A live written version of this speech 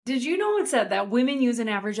Did you know it said that women use an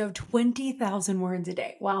average of 20,000 words a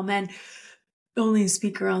day, while men only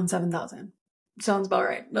speak around 7,000? Sounds about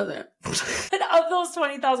right, doesn't it? And of those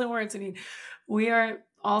 20,000 words, I mean, we are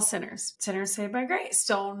all sinners saved by grace.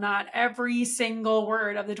 So not every single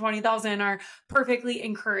word of the 20,000 are perfectly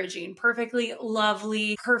encouraging, perfectly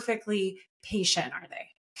lovely, perfectly patient, are they?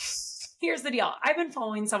 Here's the deal. I've been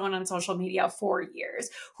following someone on social media for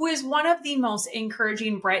years who is one of the most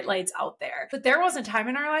encouraging bright lights out there. But there was a time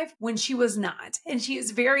in our life when she was not. And she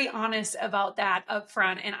is very honest about that up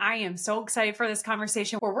front. And I am so excited for this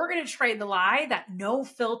conversation where we're going to trade the lie that no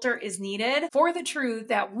filter is needed for the truth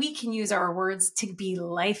that we can use our words to be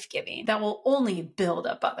life-giving, that will only build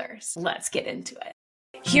up others. Let's get into it.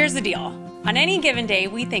 Here's the deal. On any given day,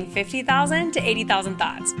 we think 50,000 to 80,000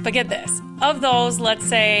 thoughts. But get this, of those, let's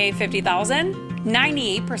say 50,000,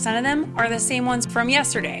 98% of them are the same ones from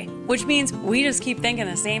yesterday, which means we just keep thinking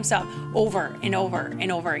the same stuff over and over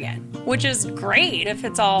and over again, which is great if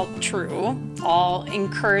it's all true, all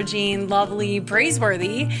encouraging, lovely,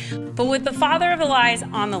 praiseworthy. But with the father of the lies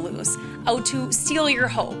on the loose, out to steal your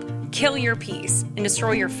hope, kill your peace, and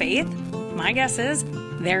destroy your faith, my guess is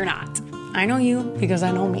they're not. I know you because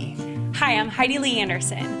I know me. Hi, I'm Heidi Lee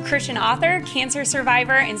Anderson, Christian author, cancer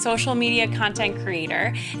survivor, and social media content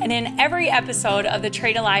creator. And in every episode of the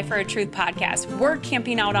Trade a Lie for a Truth podcast, we're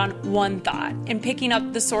camping out on one thought and picking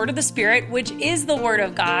up the sword of the Spirit, which is the Word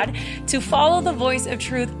of God, to follow the voice of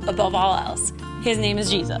truth above all else. His name is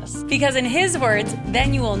Jesus. Because in His words,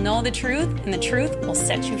 then you will know the truth, and the truth will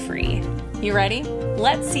set you free. You ready?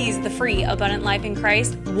 Let's seize the free, abundant life in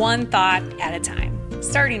Christ, one thought at a time.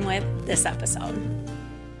 Starting with this episode.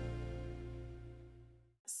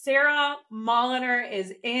 Sarah Molitor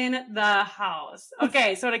is in the house.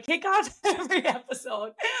 Okay, so to kick off every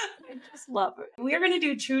episode, I just love it. We are going to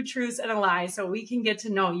do two truths and a lie so we can get to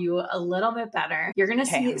know you a little bit better. You're going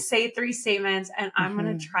to say three statements, and I'm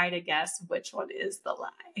going to try to guess which one is the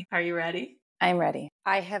lie. Are you ready? I'm ready.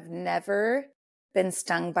 I have never been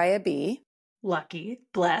stung by a bee. Lucky,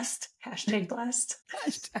 blessed, hashtag blessed.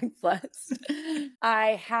 Hashtag blessed.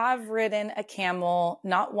 I have ridden a camel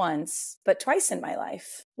not once, but twice in my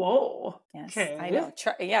life. Whoa. Yes, okay. I know.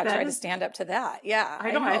 Try to stand up to that. Yeah,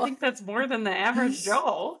 I know. I think that's more than the average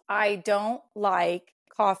Joe. I don't like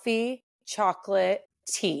coffee, chocolate,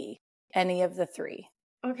 tea, any of the three.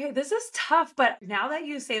 Okay, this is tough, but now that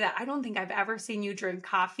you say that, I don't think I've ever seen you drink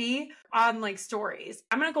coffee on like stories.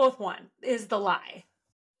 I'm going to go with one, is the lie.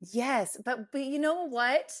 Yes, but you know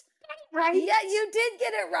what? Right? Yeah, you did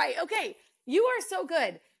get it right. Okay, you are so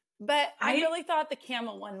good. But I really thought the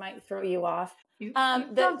camel one might throw you off.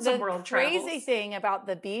 The world crazy travels. thing about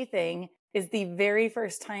the bee thing is the very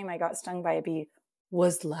first time I got stung by a bee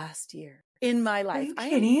was last year in my life. Are you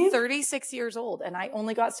kidding? I am 36 years old and I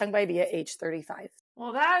only got stung by a bee at age 35.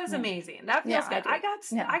 Well, that is amazing. That feels good. I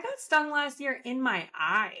got stung last year in my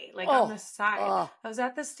eye, like on the side. I was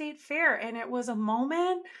at the state fair and it was a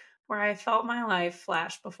moment where I felt my life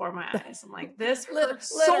flash before my eyes. I'm like, this hurts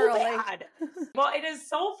so bad. Well, it is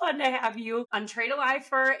so fun to have you on Trade a Lie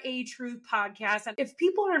for a Truth podcast. And if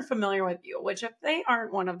people aren't familiar with you, which if they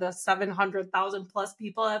aren't one of the 700,000 plus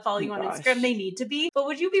people that follow you on Instagram, they need to be. But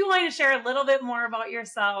would you be willing to share a little bit more about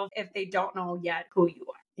yourself if they don't know yet who you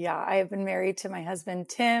are? Yeah, I have been married to my husband,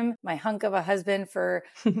 Tim, my hunk of a husband for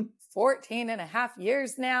 14 and a half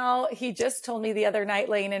years now. He just told me the other night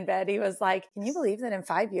laying in bed, he was like, can you believe that in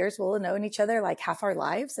 5 years we'll have known each other like half our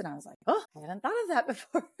lives? And I was like, oh, I hadn't thought of that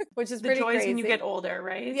before, which is pretty crazy. The joys when you get older,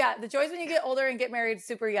 right? Yeah, the joys when you get older and get married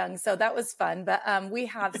super young. So that was fun. But we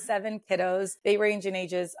have 7 kiddos. They range in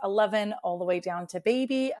ages 11 all the way down to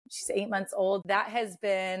baby. She's 8 months old. That has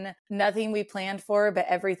been nothing we planned for, but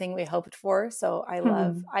everything we hoped for. So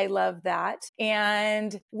I love that.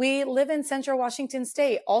 And we live in Central Washington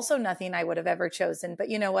State. Also nothing I would have ever chosen, but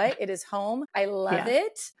you know what? It is home. I love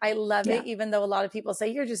it. I love it. Even though a lot of people say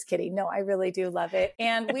you're just kidding. No, I really do love it.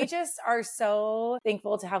 And we just are so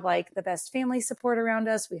thankful to have like the best family support around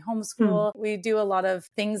us. We homeschool. We do a lot of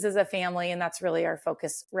things as a family, and that's really our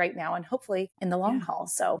focus right now and hopefully in the long haul.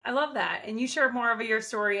 So I love that. And you share more of your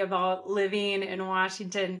story about living in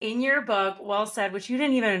Washington in your book, Well Said, which you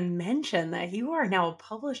didn't even mention that you are now a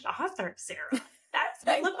published author, Sarah.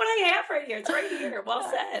 Look what I have right here. It's right here.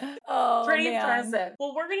 Well said. Oh, pretty impressive.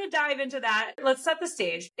 Well, we're going to dive into that. Let's set the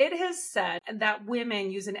stage. It has said that women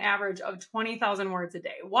use an average of 20,000 words a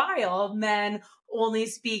day, while men only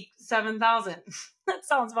speak 7,000. That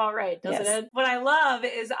sounds about right, doesn't it? What I love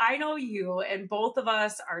is I know you and both of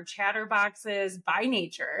us are chatterboxes by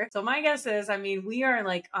nature. So my guess is, I mean, we are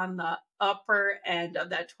like on the upper end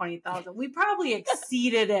of that 20,000. We probably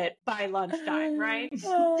exceeded it by lunchtime, right?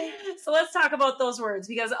 So let's talk about those words,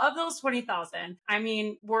 because of those 20,000, I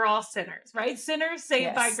mean, we're all sinners, right? Sinners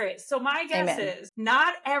saved by grace. So my guess is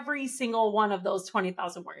not every single one of those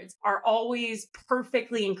 20,000 words are always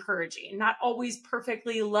perfectly encouraging, not always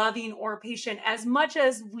perfectly loving or patient as much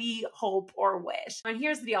as we hope or wish. And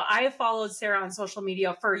here's the deal. I have followed Sarah on social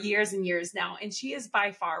media for years and years now, and she is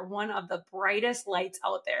by far one of the brightest lights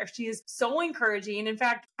out there. She is so encouraging. In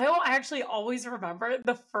fact, I will actually always remember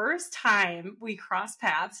the first time we crossed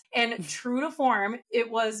paths, and true to form,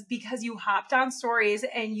 it was because you hopped on stories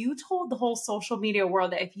and you told the whole social media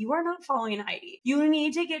world that if you are not following Heidi, you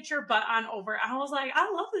need to get your butt on over. I was like,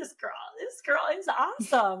 I love this girl. This girl is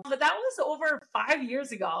awesome. But that was over 5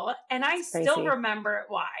 years ago. And I still remember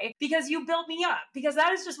why, because you built me up, because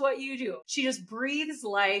that is just what you do. She just breathes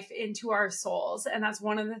life into our souls. And that's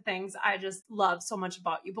one of the things I just love so much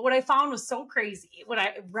about you. But what I found was so crazy when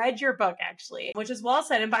I read your book, actually, which is well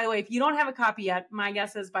said. And by the way, if you don't have a copy yet, my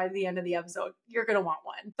guess is by the end of the episode, you're going to want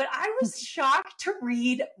one. But I was shocked to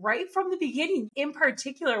read right from the beginning, in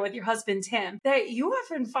particular with your husband, Tim, that you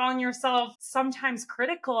often found yourself sometimes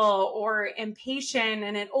critical or impatient,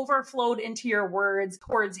 and it overflowed into your words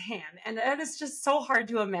towards him. And that is just so hard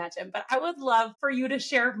to imagine. But I would love for you to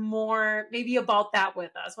share more maybe about that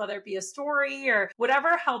with us, whether it be a story or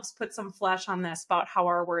whatever helps put some flesh on this about how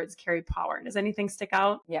our words carry power. Does anything stick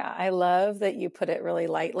out? Yeah, I love that you put it really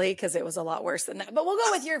lightly, because it was a lot worse than that. But we'll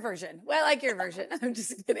go with your version. Well, I like your version. I'm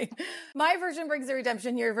just kidding. My version brings the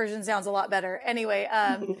redemption. Your version sounds a lot better. Anyway,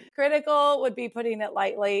 critical would be putting it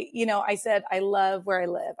lightly. You know, I said, I love where I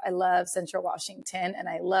live. I love Central Washington, and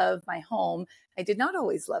I love my home. I did not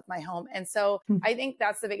always love my home. And so I think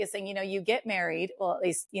that's the biggest thing. You know, you get married. Well, at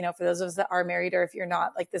least, you know, for those of us that are married, or if you're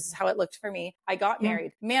not, like, this is how it looked for me. I got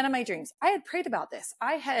married. Man of my dreams. I had prayed about this.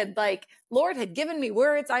 I had Lord had given me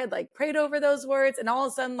words. I had prayed over those words, and all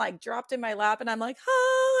of a sudden dropped in my lap, and I'm like,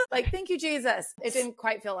 thank you, Jesus. It didn't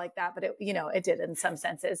quite feel like that, but it did in some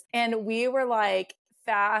senses. And we were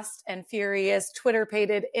fast and furious,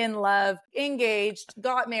 Twitter-pated, in love, engaged,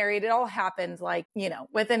 got married. It all happened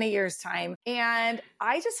within a year's time. And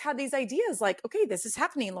I just had these ideas okay, this is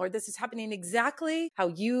happening, Lord. This is happening exactly how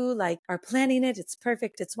you are planning it. It's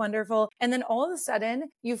perfect. It's wonderful. And then all of a sudden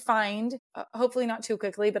you find, hopefully not too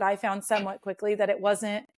quickly, but I found somewhat quickly, that it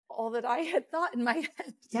wasn't all that I had thought in my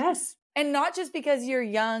head. Yes. And not just because you're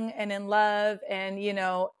young and in love, and,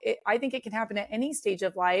 I think it can happen at any stage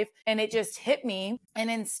of life. And it just hit me.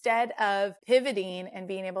 And instead of pivoting and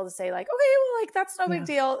being able to say okay, well, that's no big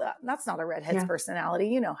deal. That's not a redhead's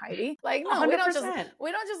personality, Heidi. No, we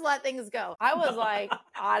don't just let things go. I was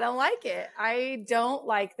I don't like it. I don't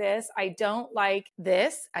like this. I don't like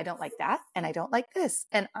this. I don't like that. And I don't like this.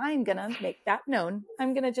 And I'm going to make that known.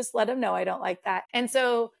 I'm going to just let them know I don't like that. And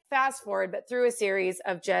so fast forward, but through a series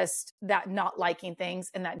of just that not liking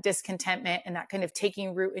things and that discontentment and that kind of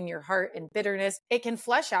taking root in your heart and bitterness, it can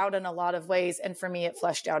flesh out in a lot of ways. And for me, it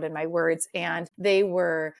fleshed out in my words, and they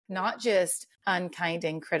were not just unkind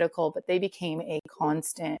and critical, but they became a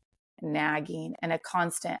constant nagging and a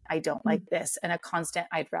constant, I don't like this, and a constant,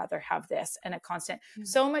 I'd rather have this, and a constant,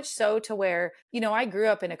 so much so to where, I grew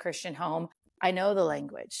up in a Christian home. I know the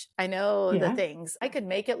language. I know the things. I could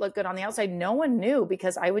make it look good on the outside. No one knew,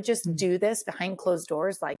 because I would just do this behind closed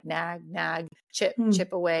doors, nag,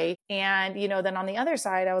 chip away. And, then on the other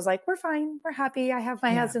side, I was we're fine. We're happy. I have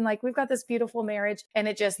my husband. We've got this beautiful marriage. And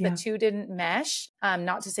it just, the two didn't mesh.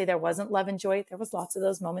 Not to say there wasn't love and joy. There was lots of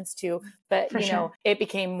those moments too. But, it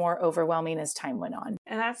became more overwhelming as time went on.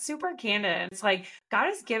 And that's super candid. It's God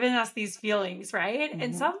has given us these feelings, right?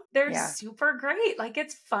 And some, they're super great.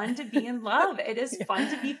 It's fun to be in love. It is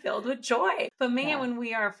fun to be filled with joy. But man, when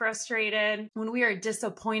we are frustrated, when we are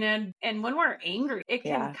disappointed, and when we're angry, it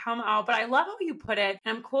can come out. But I love how you put it,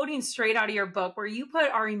 and I'm quoting straight out of your book, where you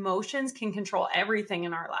put our emotions can control everything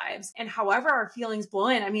in our lives. And however our feelings blow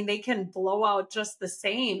in, they can blow out just the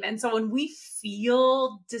same. And so when we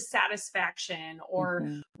feel dissatisfaction or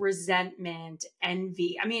resentment,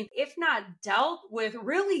 envy, if not dealt with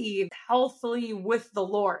really healthily with the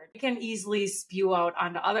Lord, it can easily spew out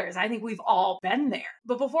onto others. I think we've all all been there.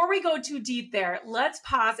 But before we go too deep there, let's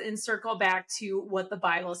pause and circle back to what the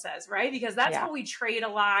Bible says, right? Because that's how we trade a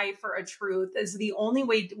lie for a truth. Is the only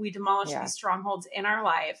way we demolish these strongholds in our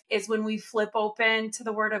life is when we flip open to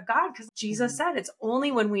the word of God. Because Jesus said it's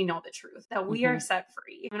only when we know the truth that we are set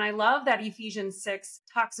free. And I love that Ephesians 6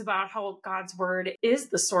 talks about how God's word is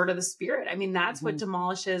the sword of the spirit. I mean, that's what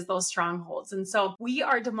demolishes those strongholds. And so we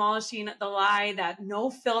are demolishing the lie that no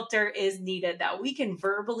filter is needed, that we can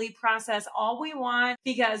verbally process all we want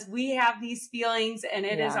because we have these feelings and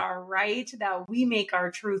it is our right that we make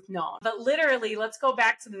our truth known. But literally, let's go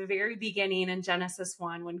back to the very beginning in Genesis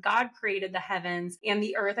 1, when God created the heavens and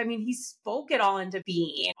the earth. I mean, he spoke it all into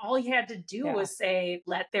being. All he had to do was say,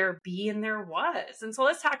 let there be, and there was. And so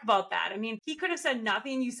let's talk about that. I mean, he could have said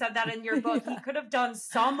nothing. You said that in your book. He could have done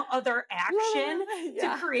some other action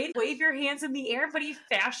to create, wave your hands in the air, but he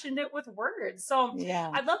fashioned it with words. So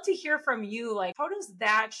I'd love to hear from you. Like, how does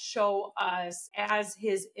that show us as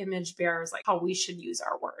his image bearers, like how we should use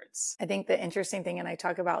our words? I think the interesting thing, and I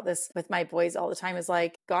talk about this with my boys all the time, is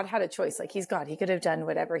like, God had a choice. Like, he's God. He could have done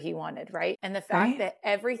whatever he wanted, right? And the fact that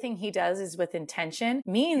everything he does is with intention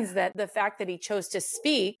means that the fact that he chose to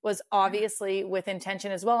speak was obviously with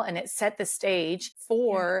intention as well. And it set the stage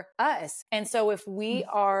for us. And so if we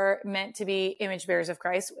are meant to be image bearers of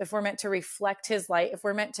Christ, if we're meant to reflect his light, if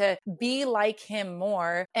we're meant to be like him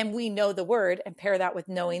more, and we know the word, and pair that with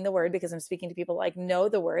knowing the word, because I'm speaking to people like know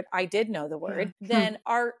the word, I did know the word, then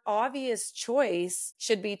our obvious choice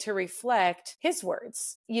should be to reflect his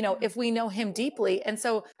words, you know, if we know him deeply. And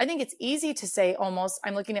so I think it's easy to say, almost,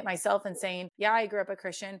 I'm looking at myself and saying, yeah, I grew up a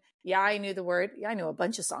Christian. Yeah, I knew the word. Yeah, I knew a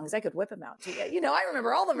bunch of songs. I could whip them out to you. You know, I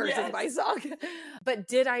remember all the verses by song. But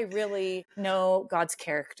did I really know God's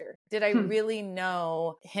character? Did I really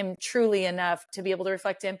know him truly enough to be able to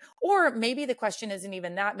reflect him? Or maybe the question isn't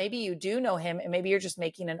even that. Maybe you do know him and maybe you're just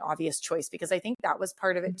making an obvious choice, because I think that was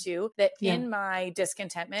part of it too, that in my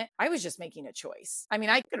discontentment, I was just making a choice. I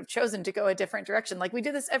mean, I could have chosen to go a different direction. Like, we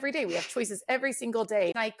do this every day. We have choices every single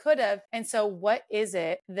day. And I could have. And so what is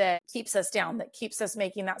it that keeps us down, that keeps us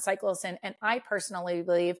making that cycle of sin? And I personally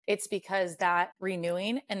believe it's because that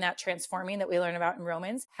renewing and that transforming that we learn about in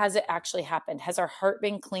Romans, has it actually happened? Has our heart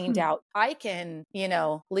been cleaned out? I can, you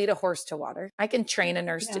know, lead a horse to water. I can train a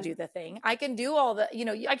nurse to do the thing. I can do all the, you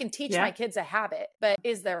know, I can teach my kids a habit, but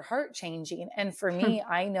is their heart changing? And for me,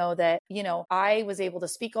 I know that, you know, I was able to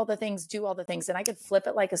speak all the things, do all the things, and I could flip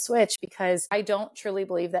it like a switch, because I don't truly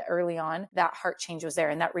believe that early on that heart change was there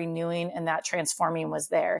and that renewing and that transforming was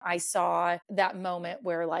there. I saw that moment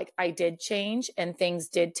where like I did change and things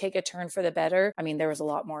did take a turn for the better. I mean, there was a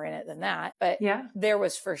lot more in it than that, but there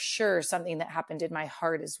was for sure something that happened in my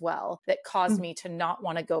heart as well that caused me to not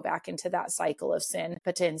want to go back into that cycle of sin,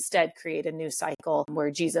 but to instead create a new cycle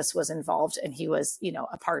where Jesus was involved and he was, you know,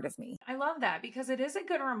 a part of me. I love that, because it is a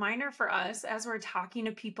good reminder for us as we're talking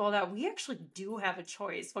to people that we actually do have a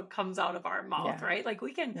choice what comes out of our mouth, right? Like,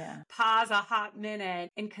 we can pause a hot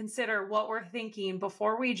minute and consider what we're thinking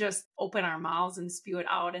before we just open our mouths and spew it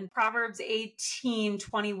out. And Proverbs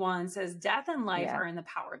 18:21 says, death and life are in the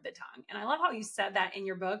power of the tongue. And I love how you said that in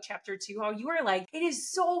your book, chapter 2, how you were like, it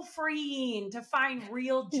is so freeing to find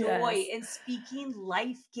real joy in speaking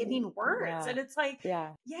life-giving words. And it's like,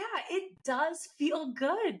 it does feel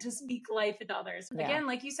good to speak life into others. Again,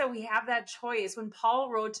 like you said, we have that choice. When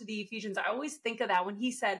Paul wrote to the Ephesians, I always think of that when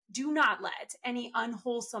he said, do not let any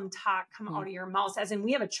unwholesome talk come out of your mouth, as in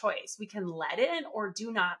we have a choice. We can let it or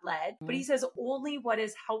do not let. But he says only what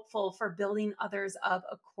is helpful for building others up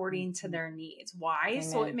according to their needs. Why? Amen.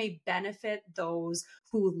 So it may benefit those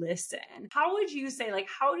who listen. How would you say, like,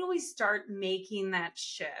 how do we start making that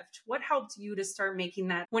shift? What helped you to start making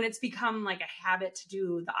that when it's become like a habit to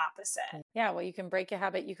do the opposite? Yeah, well, you can break a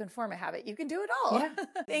habit, you can form a habit, you can do it all.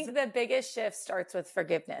 I think the biggest shift starts with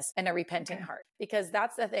forgiveness and a repentant heart, because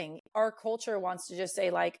that's the thing. Our culture wants to just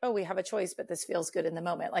say like, oh, we have a choice, but this feels good in the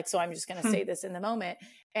moment. Like, so I'm just going to say this in the moment.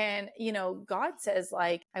 And, you know, God says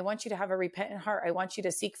like, I want you to have a repentant heart. I want you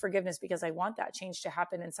to seek forgiveness because I want that change to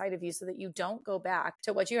happen inside of you so that you don't go back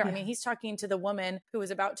to what you are. I mean, he's talking to the woman who was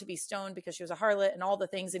about to be stoned because she was a harlot and all the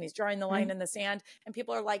things, and he's drawing the line in the sand, and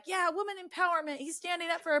people are like, yeah, woman empowerment. He's standing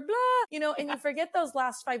up for her, blah, you know, and you forget those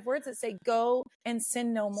last 5 words that say, go and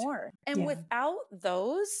sin no more. And without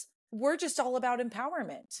those, we're just all about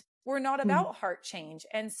empowerment. We're not about heart change.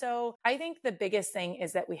 And so I think the biggest thing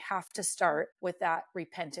is that we have to start with that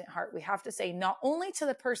repentant heart. We have to say not only to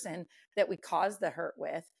the person that we caused the hurt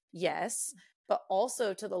with, yes, but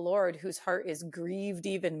also to the Lord, whose heart is grieved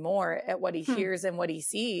even more at what he hears and what he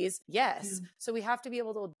sees. Yes. Yeah. So we have to be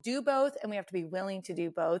able to do both, and we have to be willing to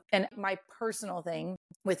do both. And my personal thing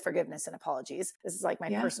with forgiveness and apologies, this is like my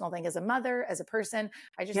personal thing as a mother, as a person.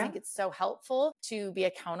 I just think it's so helpful to be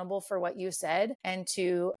accountable for what you said, and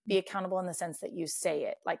to be accountable in the sense that you say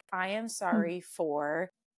it. Like, I am sorry for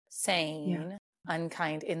saying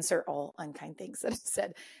unkind, insert all unkind things that I've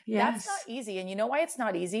said. That's not easy. And you know why it's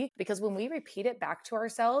not easy? Because when we repeat it back to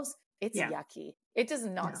ourselves, it's yucky. It does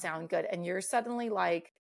not sound good. And you're suddenly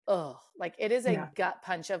like, oh, like it is a gut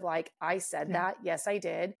punch of like, I said that. Yes, I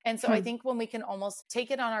did. And so I think when we can almost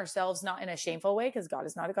take it on ourselves, not in a shameful way, because God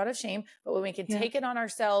is not a God of shame, but when we can take it on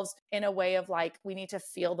ourselves in a way of like, we need to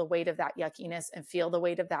feel the weight of that yuckiness and feel the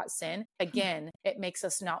weight of that sin. Again, it makes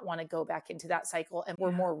us not want to go back into that cycle, and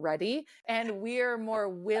we're more ready and we're more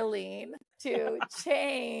willing to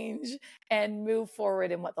change and move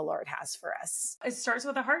forward in what the Lord has for us. It starts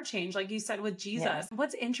with a heart change, like you said, with Jesus.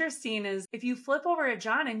 What's interesting is if you flip over to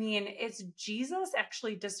John, I mean, it's Jesus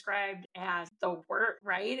actually described as the Word,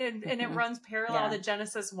 right? And it runs parallel to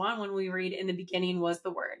Genesis 1 when we read, in the beginning was the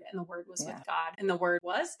Word, and the Word was with God, and the Word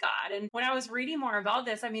was God. And when I was reading more about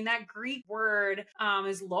this, I mean, that Greek word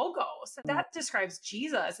is logos. That describes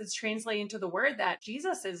Jesus. It's translating to the word that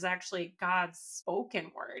Jesus is actually God's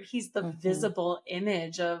spoken word. He's the visible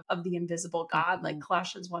image of the invisible God, like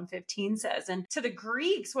Colossians 1:15 says. And to the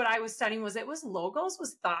Greeks, what I was studying was logos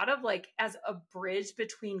was thought of like as a bridge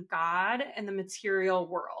between God and the material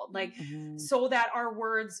world. Like, so that our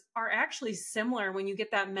words are actually similar when you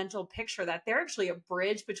get that mental picture that they're actually a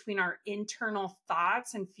bridge between our internal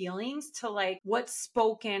thoughts and feelings to like what's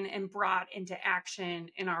spoken and brought into action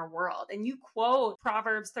in our world. And you quote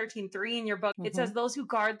Proverbs 13:3 in your book. It says, those who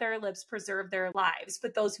guard their lips preserve their lives,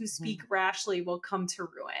 but those who speak rashly will come to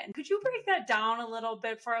ruin. Could you break that down a little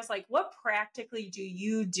bit for us? Like, what practically do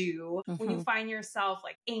you do when you find yourself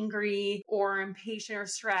like angry or impatient or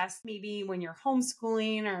stressed, maybe when you're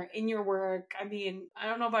homeschooling or in your work? I mean, I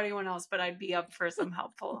don't know about anyone else, but I'd be up for some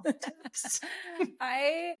helpful tips.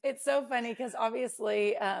 It's so funny because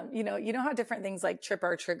obviously, you know how different things like trip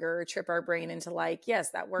our trigger or trip our brain into like,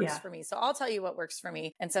 yes, that works for me. So I'll tell you what works for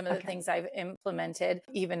me and some of the things I've implemented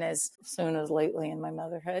even as soon as lately in my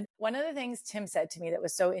motherhood. One of the things Tim said to me that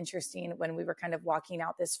was so interesting when we were kind of walking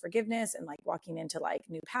out this forgiveness and like walking into like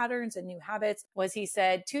new patterns and new habits was he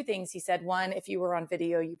said two things. He said, one, if you were on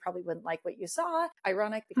video, you probably wouldn't like what you saw.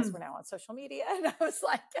 Ironic because we're now on social media. And I was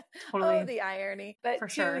like, oh, the irony. But For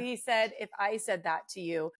two, sure. he said, if I said that to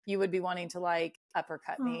you, you would be wanting to like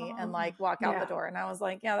uppercut me and like walk out the door. And I was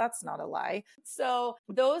like, yeah, that's not a lie. So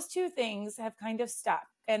those two things have kind of stuck.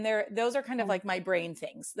 And those are kind of like my brain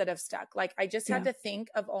things that have stuck. Like I just had to think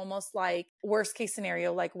of almost like worst case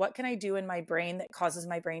scenario, like what can I do in my brain that causes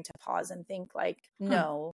my brain to pause and think like,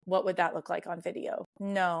 no, what would that look like on video?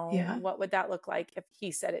 No, what would that look like if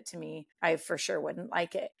he said it to me? I for sure wouldn't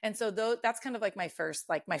like it. And so that's kind of like my first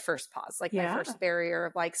pause, like my first barrier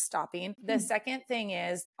of like stopping. The second thing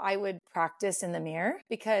is I would practice in the mirror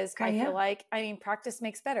because I feel like, I mean, practice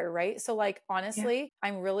makes better, right? So like, honestly,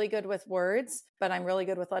 I'm really good with words, but I'm really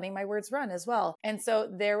good with letting my words run as well. And so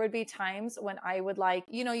there would be times when I would like,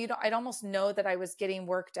 I'd almost know that I was getting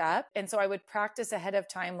worked up. And so I would practice ahead of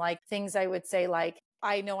time, like things I would say, like,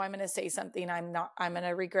 I know I'm going to say something I'm going to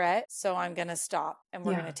regret. So I'm going to stop and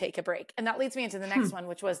we're going to take a break. And that leads me into the next one,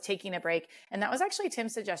 which was taking a break. And that was actually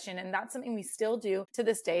Tim's suggestion. And that's something we still do to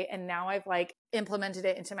this day. And now I've like implemented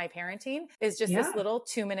it into my parenting is just this little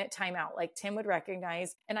 2-minute timeout. Like Tim would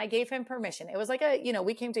recognize, and I gave him permission. It was like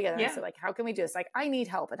we came together and I said like, how can we do this? Like, I need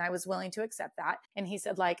help. And I was willing to accept that. And he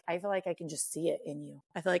said like, I feel like I can just see it in you.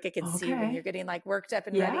 I feel like I can see when you're getting like worked up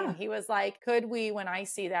and ready. And he was like, when I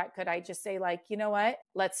see that, could I just say like, you know what?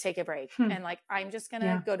 Let's take a break. And like, I'm just going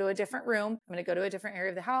to go to a different room. I'm going to go to a different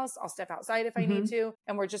area of the house. I'll step outside if I need to.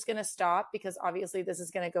 And we're just going to stop because obviously this is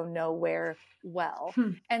going to go nowhere well.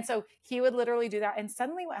 And so he would literally do that. And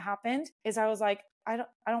suddenly what happened is I was like, I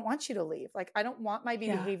don't want you to leave. Like, I don't want my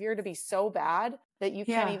behavior to be so bad that you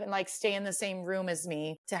can't even like stay in the same room as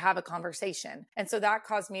me to have a conversation. And so that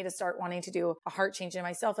caused me to start wanting to do a heart change in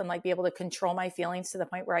myself and like be able to control my feelings to the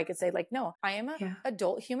point where I could say like, no, I am an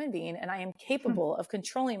adult human being and I am capable of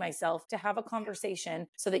controlling myself to have a conversation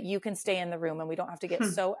so that you can stay in the room and we don't have to get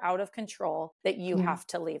so out of control that you have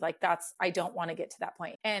to leave. Like I don't want to get to that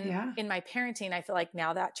point. And in my parenting, I feel like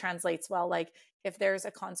now that translates well. Like if there's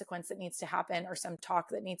a consequence that needs to happen or some talk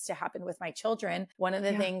that needs to happen with my children, one of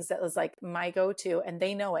the things that was like my go-to, and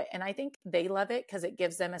they know it. And I think they love it because it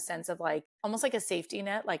gives them a sense of like, almost like a safety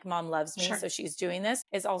net, like mom loves me. So she's doing this,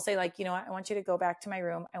 is I'll say like, you know what, I want you to go back to my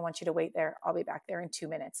room. I want you to wait there. I'll be back there in 2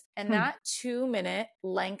 minutes. And that 2-minute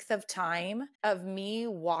length of time of me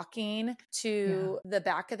walking to the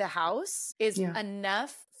back of the house is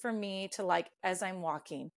enough for me to like, as I'm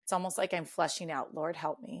walking, it's almost like I'm fleshing out, Lord,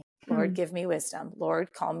 help me. Lord, give me wisdom.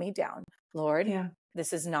 Lord, calm me down. Lord,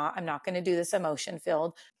 this is not, I'm not going to do this emotion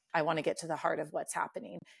filled. I want to get to the heart of what's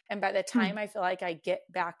happening. And by the time I feel like I get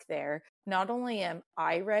back there, not only am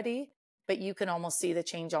I ready, but you can almost see the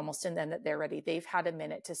change almost in them that they're ready. They've had a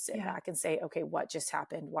minute to sit back and say, okay, what just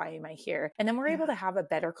happened? Why am I here? And then we're able to have a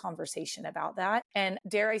better conversation about that. And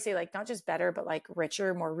dare I say, like, not just better, but like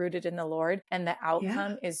richer, more rooted in the Lord. And the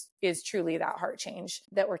outcome is truly that heart change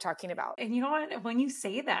that we're talking about. And you know what? When you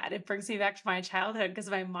say that, it brings me back to my childhood because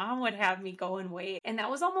my mom would have me go and wait. And that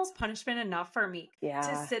was almost punishment enough for me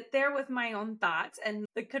to sit there with my own thoughts. And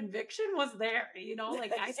the conviction was there, you know,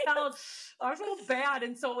 like I felt bad.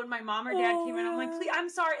 And so when my mom or dad came in, I'm like, please, I'm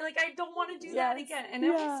sorry. Like, I don't want to do that again. And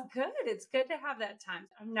it was good. It's good to have that time.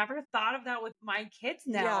 I've never thought of that with my kids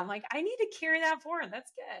now. I'm like, I need to carry that forward.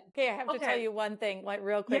 That's good. Okay. I have to tell you one thing, like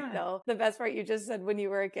real quick though, the best part you just said when you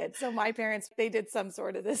were a kid. So my parents, they did some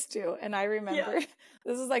sort of this too. And I remember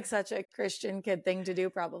this is like such a Christian kid thing to do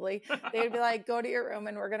probably. They'd be like, go to your room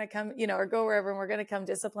and we're going to come, you know, or go wherever and we're going to come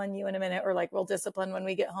discipline you in a minute, or like we'll discipline when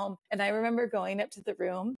we get home. And I remember going up to the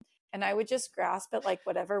room and I would just grasp at like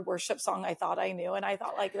whatever worship song I thought I knew. And I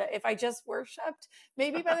thought like that if I just worshiped,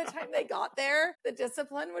 maybe by the time they got there, the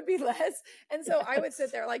discipline would be less. And so I would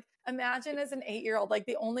sit there like, imagine as an 8-year-old, like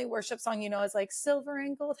the only worship song you know is like silver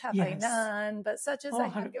and gold have I none, but such as I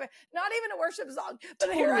have given. Not even a worship song,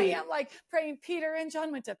 but here I am like praying. Peter and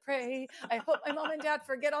John went to pray. I hope my mom and dad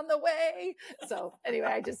forget on the way. So anyway,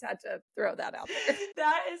 I just had to throw that out there.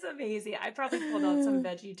 That is amazing. I probably pulled out some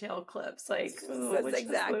VeggieTale clips. Like,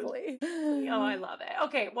 exactly. Oh, I love it.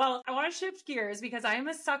 Okay. Well, I want to shift gears because I'm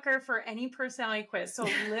a sucker for any personality quiz. So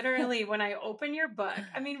literally when I open your book,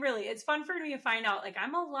 I mean, really, it's fun for me to find out, like,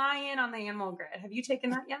 I'm a lion on the animal grid. Have you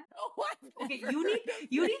taken that yet? Okay.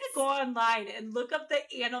 You need to go online and look up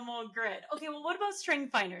the animal grid. Okay. Well, what about string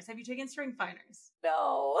finders? Have you taken string finders?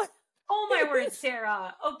 No. Oh my word,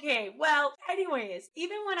 Sarah. Okay. Well, anyways,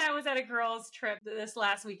 even when I was at a girls' trip this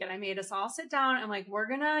last weekend, I made us all sit down and like, we're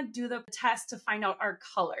going to do the test to find out our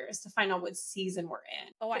colors, to find out what season we're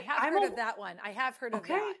in. Oh, I have heard of that one. I have heard of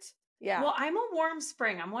that. Yeah. Well, I'm a warm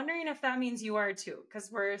spring. I'm wondering if that means you are too,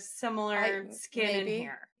 because we're similar skin and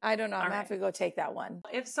hair. I don't know. I'm going to have to go take that one.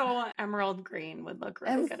 If so, emerald green would look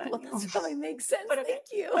really good on you. That probably makes sense. But thank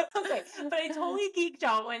you. Okay. But I totally geeked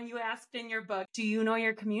out when you asked in your book, do you know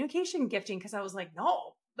your communication gifting? Because I was like,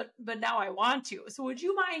 no. But now I want to. So would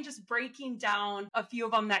you mind just breaking down a few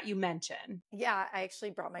of them that you mentioned? Yeah, I actually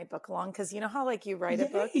brought my book along because you know how like you write a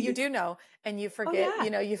book, you do know, and you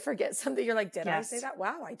forget, you forget something. You're like, did I say that?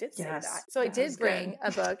 Wow, I did say that. So I did bring a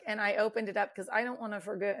book and I opened it up because I don't want to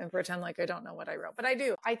forget and pretend like I don't know what I wrote, but I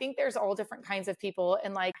do. I think there's all different kinds of people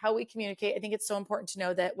and like how we communicate. I think it's so important to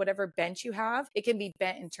know that whatever bent you have, it can be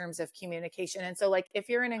bent in terms of communication. And so like if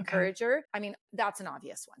you're an encourager, I mean, that's an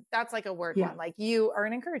obvious one. That's like a word one. Like you are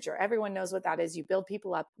an encourager. Everyone knows what that is. You build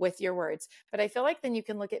people up with your words. But I feel like then you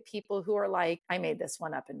can look at people who are like, I made this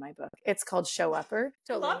one up in my book. It's called Show Upper.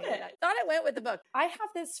 Love it. I thought it went with the book. I have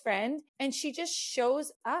this friend and she just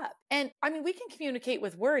shows up. And I mean, we can communicate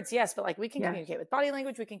with words, yes, but like we can communicate with body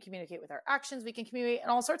language. We can communicate with our actions. We can communicate in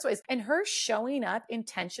all sorts of ways. And her showing up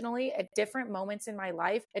intentionally at different moments in my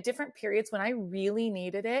life, at different periods when I really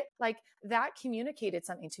needed it, like that communicated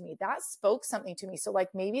something to me. That spoke something to me. So like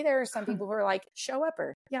maybe there are some people who are like, show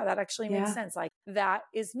upper. Yeah, that actually makes sense. Like that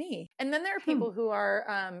is me. And then there are people who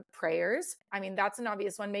are prayers. I mean, that's an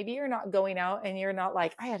obvious one. Maybe you're not going out and you're not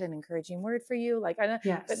like, I had an encouraging word for you. Like, I don't,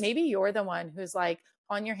 but maybe you're the one who's like,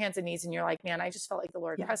 on your hands and knees and you're like, man, I just felt like the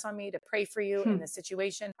Lord pressed on me to pray for you in this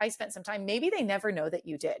situation. I spent some time. Maybe they never know that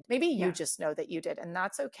you did. Maybe you just know that you did. And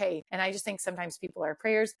that's okay. And I just think sometimes people are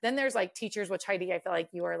prayers. Then there's like teachers, which Heidi, I feel like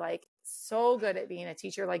you are like so good at being a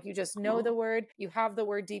teacher. Like you just know the word, you have the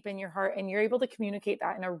word deep in your heart and you're able to communicate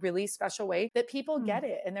that in a really special way that people get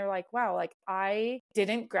it. And they're like, wow, like I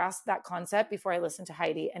didn't grasp that concept before I listened to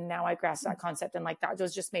Heidi. And now I grasp that concept. And like that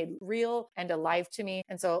was just made real and alive to me.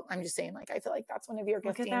 And so I'm just saying, like, I feel like that's one of your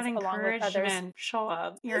giftings along with others. Show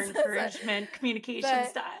up, your encouragement, communication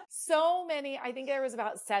style. So many, I think there was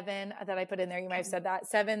about 7 that I put in there. You might have said that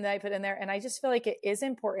 7 that I put in there. And I just feel like it is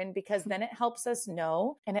important because then it helps us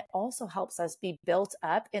know. And it also also helps us be built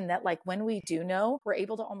up in that, like, when we do know, we're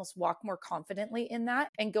able to almost walk more confidently in that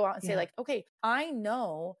and go out and say like, okay, I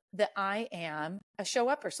know that I am a show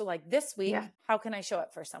upper. So like this week, how can I show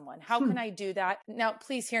up for someone? How can I do that? Now,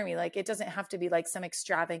 please hear me. Like, it doesn't have to be like some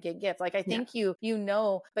extravagant gift. Like, I think you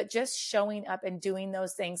know, but just showing up and doing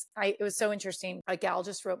those things. It was so interesting. A gal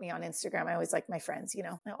just wrote me on Instagram. I always like my friends, you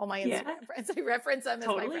know, all my Instagram friends, I reference them as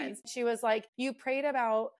my friends. She was like, you prayed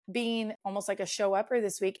about being almost like a show upper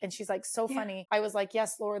this week. And she's like, so funny. I was like,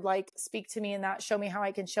 yes, Lord, like speak to me in that. Show me how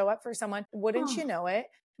I can show up for someone. Wouldn't you know it?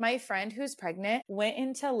 My friend who's pregnant went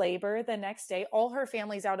into labor the next day. All her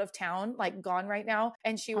family's out of town, like gone right now.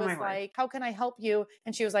 And she was like, how can I help you?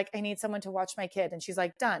 And she was like, I need someone to watch my kid. And she's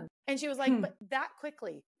like, done. And she was like, but that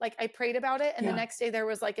quickly, like I prayed about it. And the next day there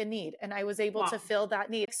was like a need and I was able to fill that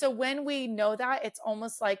need. So when we know that, it's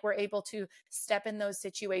almost like we're able to step in those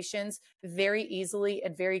situations very easily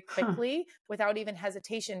and very quickly without even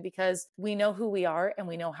hesitation, because we know who we are and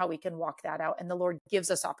we know how we can walk that out. And the Lord gives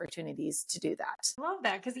us opportunities to do that. I love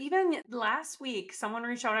that. Because even last week, someone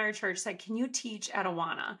reached out at our church, said, can you teach at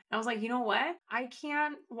Awana? And I was like, you know what? I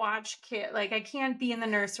can't watch kids. Like, I can't be in the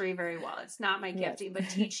nursery very well. It's not my gifting, but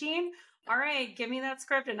teaching, all right, give me that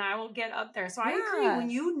script and I will get up there. So I agree.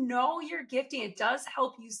 When you know your gifting, it does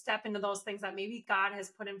help you step into those things that maybe God has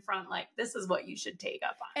put in front. Like, this is what you should take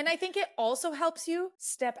up on. And I think it also helps you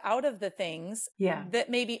step out of the things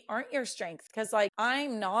that maybe aren't your strength. Cause like,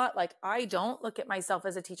 I'm not like, I don't look at myself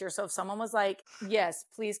as a teacher. So if someone was like, yes,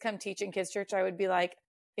 please come teach in kids church, I would be like,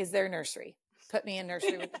 is there nursery? Put me in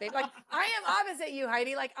nursery with the baby. Like, I am opposite you,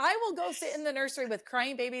 Heidi. Like, I will go sit in the nursery with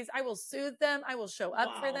crying babies. I will soothe them. I will show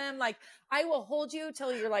up for them. Like, I will hold you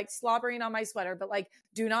till you're like slobbering on my sweater, but like,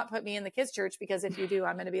 do not put me in the kids' church, because if you do,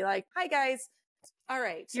 I'm going to be like, hi guys. All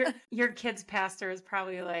right. Your kid's pastor is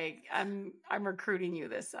probably like, I'm recruiting you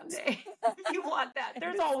this Sunday. You want that.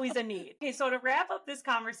 There's always a need. Okay, so to wrap up this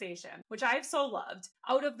conversation, which I've so loved,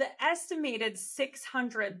 out of the estimated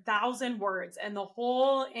 600,000 words in the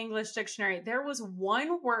whole English dictionary, there was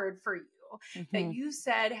one word for you that you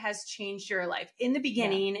said has changed your life in the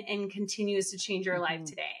beginning and continues to change your life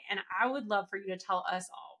today. And I would love for you to tell us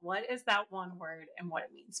all, what is that one word and what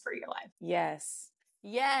it means for your life? Yes.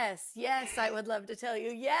 Yes. Yes. I would love to tell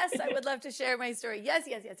you. Yes. I would love to share my story. Yes.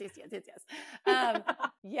 Yes. Yes. Yes. Yes. Yes. Yes.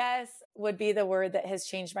 Yes would be the word that has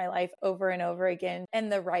changed my life over and over again.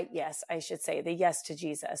 And the right yes, I should say, the yes to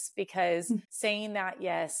Jesus, because saying that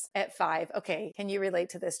yes at 5, okay, can you relate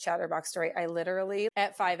to this chatterbox story? I literally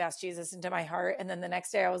at 5 asked Jesus into my heart. And then the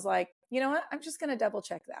next day I was like, you know what? I'm just going to double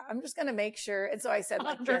check that. I'm just going to make sure. And so I said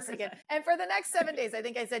like, yes again. And for the next 7 days, I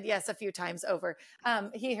think I said yes a few times over.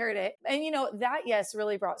 He heard it. And you know, that yes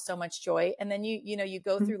really brought so much joy. And then you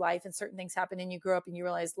go through life and certain things happen and you grow up and you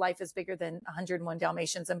realize life is bigger than 101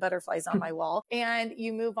 Dalmatians and butterflies on my wall. And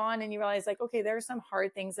you move on and you realize like, okay, there are some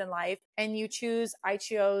hard things in life, and I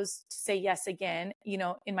chose to say yes again, you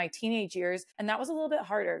know, in my teenage years. And that was a little bit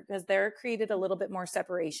harder because there created a little bit more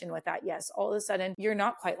separation with that yes. All of a sudden, you're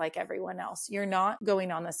not quite like everyone else. You're not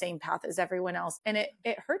going on the same path as everyone else. And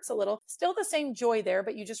it hurts a little. Still the same joy there,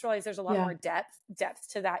 but you just realize there's a lot more depth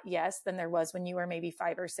to that yes than there was when you were maybe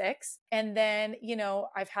 5 or 6. And then, you know,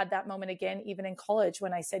 I've had that moment again, even in college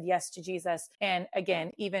when I said yes to Jesus. And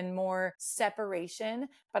again, even more separation.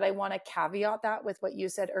 But I want to caveat that with what you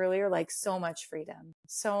said earlier, like so much freedom,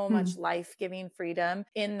 so much life-giving freedom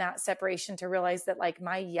in that separation, to realize that like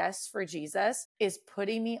my yes for Jesus is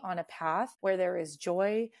putting me on a path where there is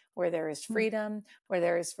joy, where there is freedom, where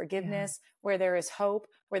there is forgiveness, where there is hope,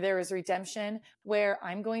 where there is redemption, where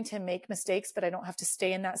I'm going to make mistakes, but I don't have to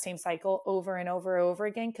stay in that same cycle over and over and over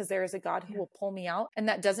again, because there is a God who will pull me out. And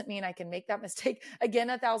that doesn't mean I can make that mistake again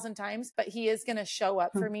 1,000 times, but he is going to show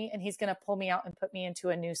up for me and he's going to pull me out and put me into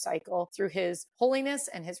a new cycle through his holiness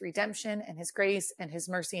and his redemption and his grace and his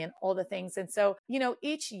mercy and all the things. And so, you know,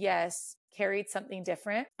 each yes carried something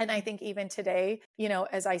different. And I think even today, you know,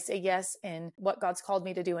 as I say yes in what God's called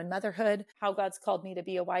me to do in motherhood, how God's called me to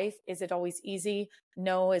be a wife, is it always easy?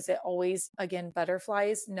 No. Is it always, again,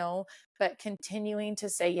 butterflies? No. But continuing to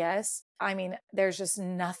say yes, I mean, there's just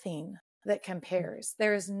nothing that compares.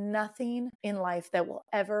 There is nothing in life that will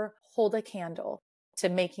ever hold a candle to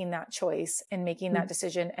making that choice and making that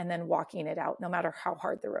decision and then walking it out, no matter how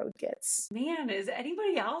hard the road gets. Man, is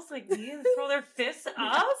anybody else like needing to throw their fists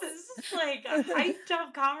up? This is like a hyped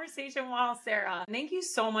up conversation. Wow, Sarah, thank you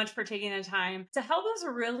so much for taking the time to help us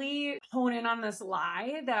really hone in on this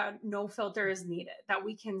lie that no filter is needed, that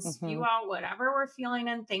we can spew out whatever we're feeling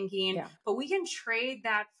and thinking, but we can trade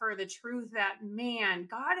that for the truth that, man,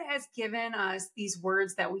 God has given us these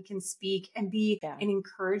words that we can speak and be an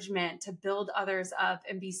encouragement to build others up up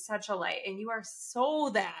and be such a light. And you are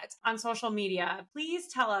so that on social media. Please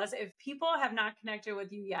tell us, if people have not connected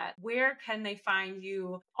with you yet, where can they find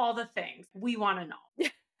you? All the things we want to know.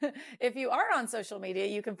 If you are on social media,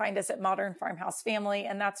 you can find us at Modern Farmhouse Family.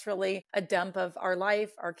 And that's really a dump of our life,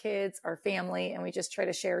 our kids, our family. And we just try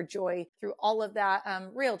to share joy through all of that.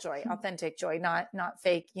 Real joy, authentic joy, not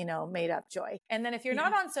fake, made up joy. And then if you're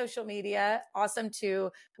not on social media, awesome too.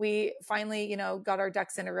 We finally, got our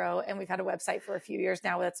ducks in a row, and we've had a website for a few years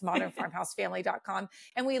now. That's modernfarmhousefamily.com.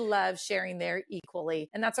 And we love sharing there equally.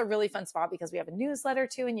 And that's a really fun spot because we have a newsletter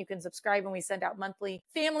too, and you can subscribe, and we send out monthly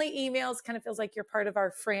family emails. Kind of feels like you're part of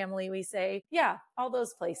our family, we say. Yeah, all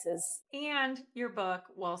those places. And your book,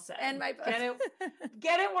 well said. And my book.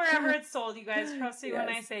 Get it wherever it's sold, you guys. Trust me when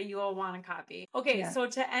I say you will want a copy. Okay, so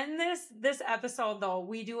to end this episode, though,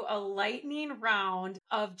 we do a lightning round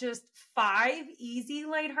of just 5 easy,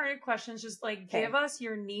 lighthearted questions. Just give us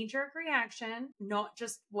your knee-jerk reaction. No,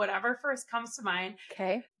 just whatever first comes to mind.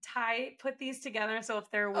 Okay. Ty put these together, so if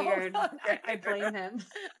they're weird, I blame him.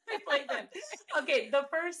 I blame him. Okay, the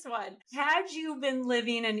first one. Had you been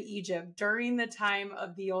living in Egypt during the time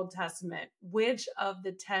of the Old Testament, which of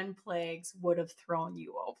the 10 plagues would have thrown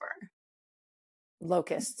you over?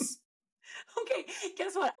 Locusts. Okay,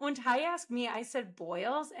 guess what? When Ty asked me, I said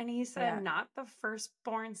boils, and he said not the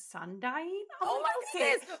firstborn son dying. Oh my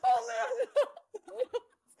goodness! Oh man!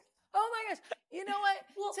 Oh my gosh. You know what?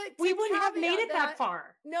 Well, we wouldn't have made it that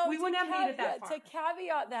far. No, we wouldn't have made it that far. To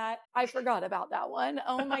caveat that, I forgot about that one.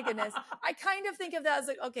 Oh my goodness. I kind of think of that as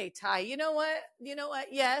like, okay, Ty, you know what?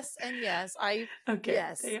 Yes. And yes,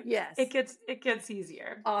 yes. It gets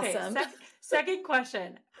easier. Awesome. Okay, second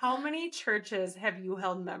question. How many churches have you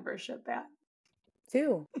held membership at?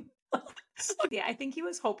 2. Yeah, I think he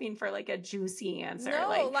was hoping for like a juicy answer.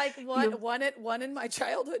 No, one in my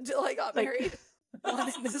childhood till I got married.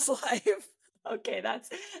 One in this life. Okay,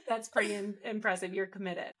 that's pretty impressive. You're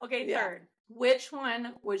committed. Okay, third. Which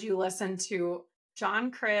one would you listen to?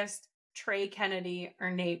 John Christ, Trey Kennedy,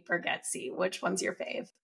 or Nate Bargatze? Which one's your fave?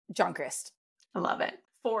 John Christ. I love it.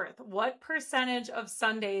 Fourth, what percentage of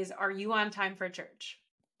Sundays are you on time for church?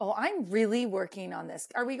 Oh, I'm really working on this.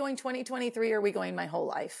 Are we going 2023 or are we going my whole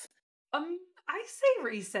life? I say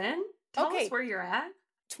recent. Tell us where you're at.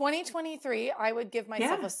 2023, I would give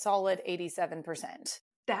myself a solid 87%.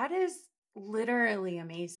 That is literally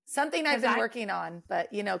amazing. Something I've been working on, but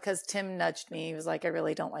because Tim nudged me, he was like, I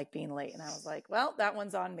really don't like being late. And I was like, well, that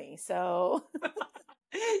one's on me. So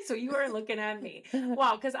So you are looking at me.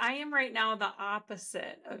 Wow, because I am right now the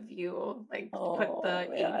opposite of you. Put the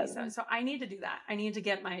 87. So I need to do that. I need to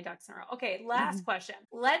get my ducks in a row. Okay, last question.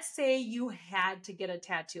 Let's say you had to get a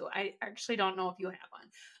tattoo. I actually don't know if you have one.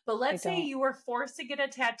 But let's say you were forced to get a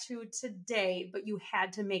tattoo today, but you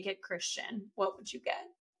had to make it Christian. What would you get?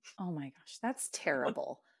 Oh my gosh, that's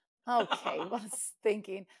terrible. Okay, I was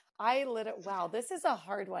thinking. Wow, this is a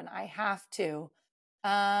hard one. I have to.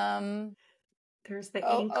 There's the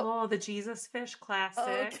ankle, the Jesus fish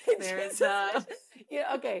classic. Okay, There's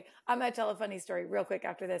okay. I'm gonna tell a funny story real quick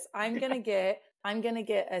after this. I'm gonna get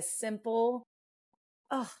a simple.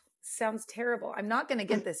 Oh, sounds terrible. I'm not gonna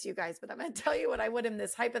get this, you guys, but I'm gonna tell you what I would in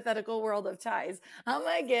this hypothetical world of ties. I'm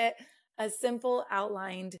gonna get a simple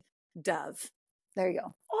outlined dove. There you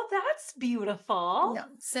go. Oh, that's beautiful. No,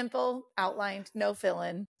 simple, outlined, no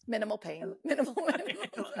fill-in, minimal pain, minimal.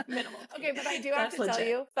 Okay, but I do have to tell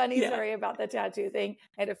you, funny story about the tattoo thing.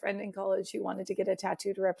 I had a friend in college who wanted to get a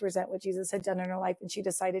tattoo to represent what Jesus had done in her life, and she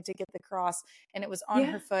decided to get the cross, and it was on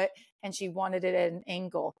her foot, and she wanted it at an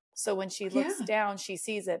angle. So when she looks down, she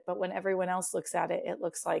sees it, but when everyone else looks at it, it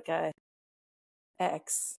looks like a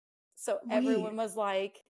X. So everyone was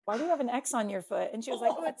like, why do you have an X on your foot? And she was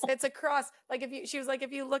like, oh, it's a cross. She was like,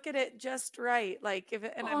 if you look at it just right,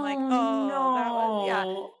 I'm like, no. That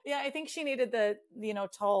one. Yeah. I think she needed the,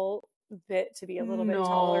 tall bit to be a little bit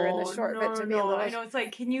taller and the short bit to be a little. I know. It's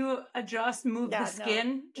like, can you move the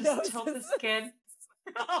skin? Just tilt the skin.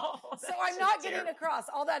 So I'm not getting across.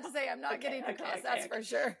 All that to say, I'm not getting across. That's for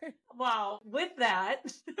sure. Wow. With that,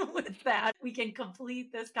 we can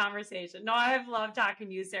complete this conversation. No, I've loved talking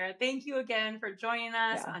to you, Sarah. Thank you again for joining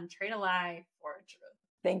us on Trade a Lie for Truth.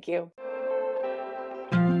 Thank you.